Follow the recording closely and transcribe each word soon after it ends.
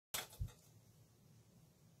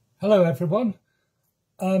Hello everyone.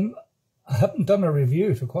 I haven't done a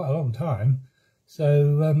review for quite a long time,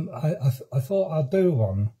 so I thought I'd do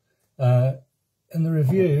one. And the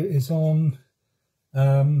review is on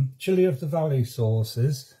Chilli of the Valley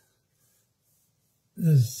sauces.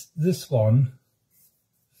 There's this one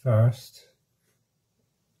first.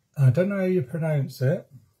 I don't know how you pronounce it.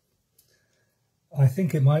 I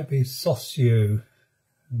think it might be Saucieu.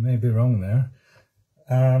 I may be wrong there.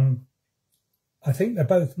 I think they're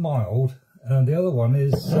both mild, and the other one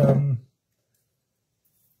is, I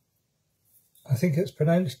think it's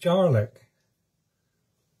pronounced garlic.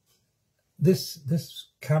 This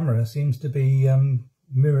camera seems to be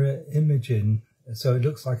mirror imaging, so it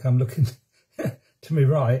looks like I'm looking to my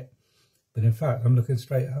right, but in fact I'm looking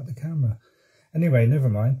straight at the camera. Anyway, never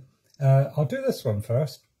mind. I'll do this one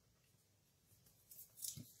first.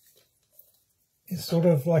 It's sort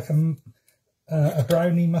of like a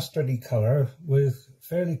browny mustardy colour with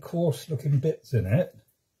fairly coarse looking bits in it.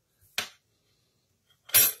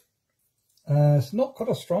 It's not got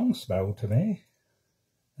a strong smell to me.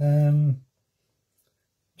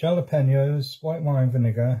 Jalapenos, white wine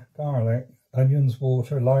vinegar, garlic, onions,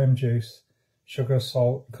 water, lime juice, sugar,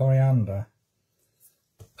 salt, coriander.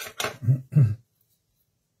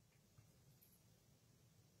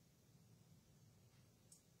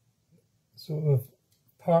 Sort of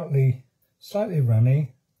partly slightly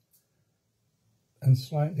runny and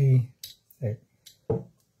slightly thick.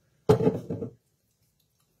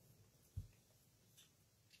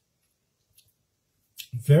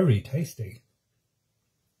 Very tasty.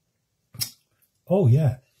 Oh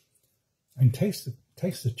yeah, and taste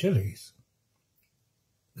the chilies.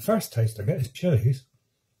 The first taste I get is chilies,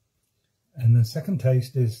 and the second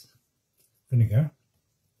taste is vinegar,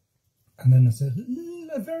 and then there's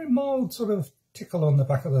a very mild sort of tickle on the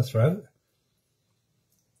back of the throat,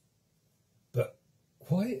 but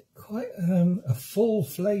quite a full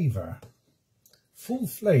flavour, full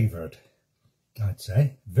flavoured, I'd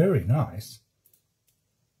say. Very nice.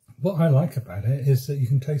 What I like about it is that you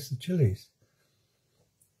can taste the chilies.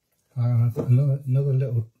 I've got another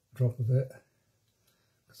little drop of it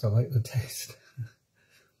because I like the taste.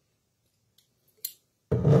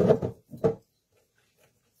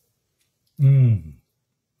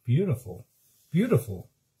 Beautiful. Beautiful.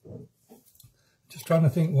 Just trying to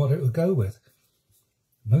think what it would go with.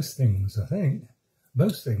 Most things, I think.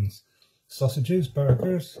 Most things. Sausages,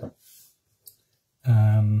 burgers,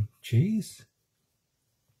 cheese.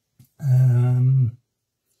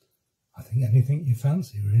 I think anything you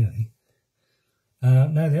fancy, really.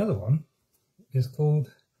 Now the other one is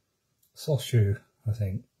called Saucieu, I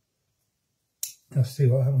think. Let's see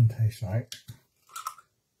what that one tastes like.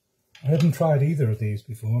 I haven't tried either of these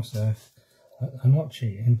before, so I'm not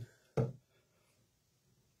cheating.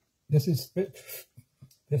 This is a bit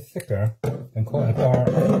thicker and quite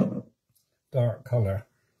a dark colour.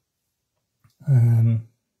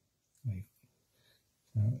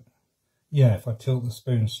 Yeah, if I tilt the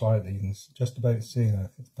spoon slightly, you can just about see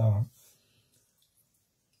that it's dark.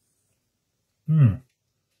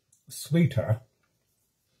 Sweeter,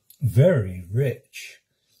 very rich,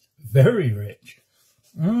 very rich.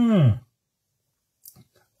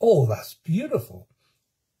 Oh, that's beautiful.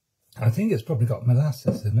 I think it's probably got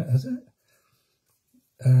molasses in it, has it?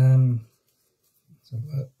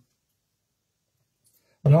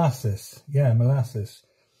 Molasses, yeah, molasses.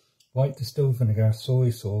 White distilled vinegar, soy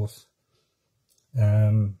sauce,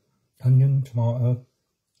 onion, tomato,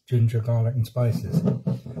 ginger, garlic and spices.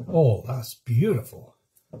 Oh, that's beautiful.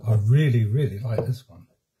 I really, really like this one.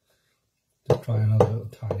 Just try another little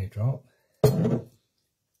tiny drop.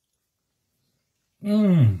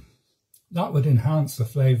 That would enhance the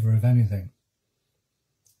flavour of anything.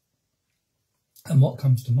 And what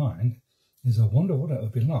comes to mind is I wonder what it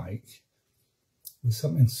would be like with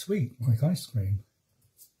something sweet like ice cream.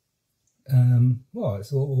 Well,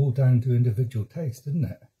 it's all down to individual taste, isn't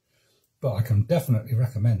it? But I can definitely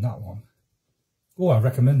recommend that one. Oh, I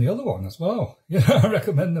recommend the other one as well. Yeah, I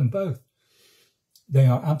recommend them both. They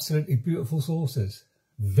are absolutely beautiful sauces.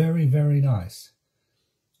 Very, very nice.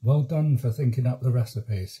 Well done for thinking up the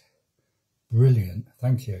recipes. Brilliant.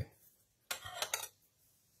 Thank you.